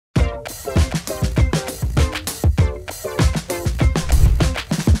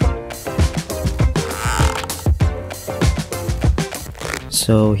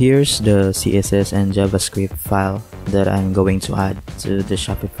So here's the CSS and JavaScript file that I'm going to add to the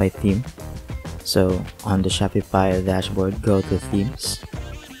Shopify theme. So on the Shopify dashboard, go to Themes,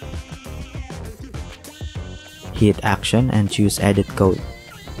 hit Action and choose Edit Code.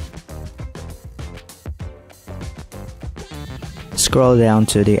 Scroll down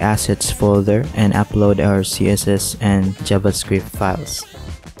to the Assets folder and upload our CSS and JavaScript files.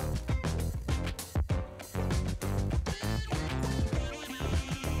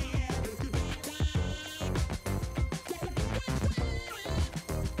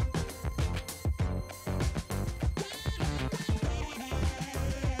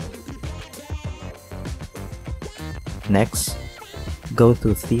 Next, go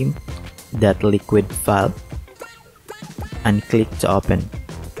to Theme.liquid file and click to open.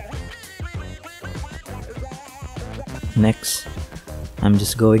 Next, I'm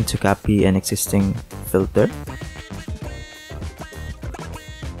just going to copy an existing filter.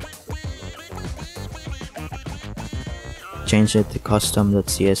 Change it to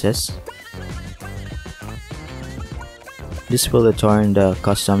custom.css. This will return the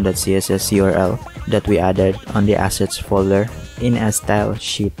custom.css URL that we added on the assets folder in a style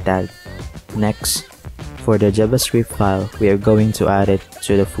sheet tag. Next, for the JavaScript file, we are going to add it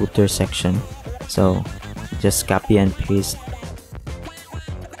to the footer section. So just copy and paste.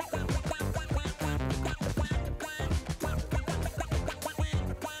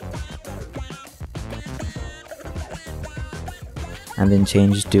 And then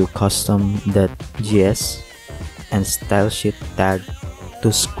change to custom.js and style sheet tag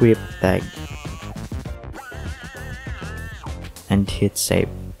to script tag and hit save.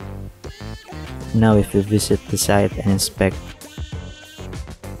 Now if we visit the site and inspect,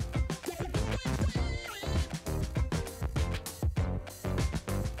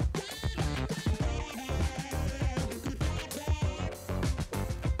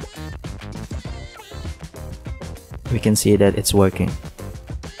 we can see that it's working.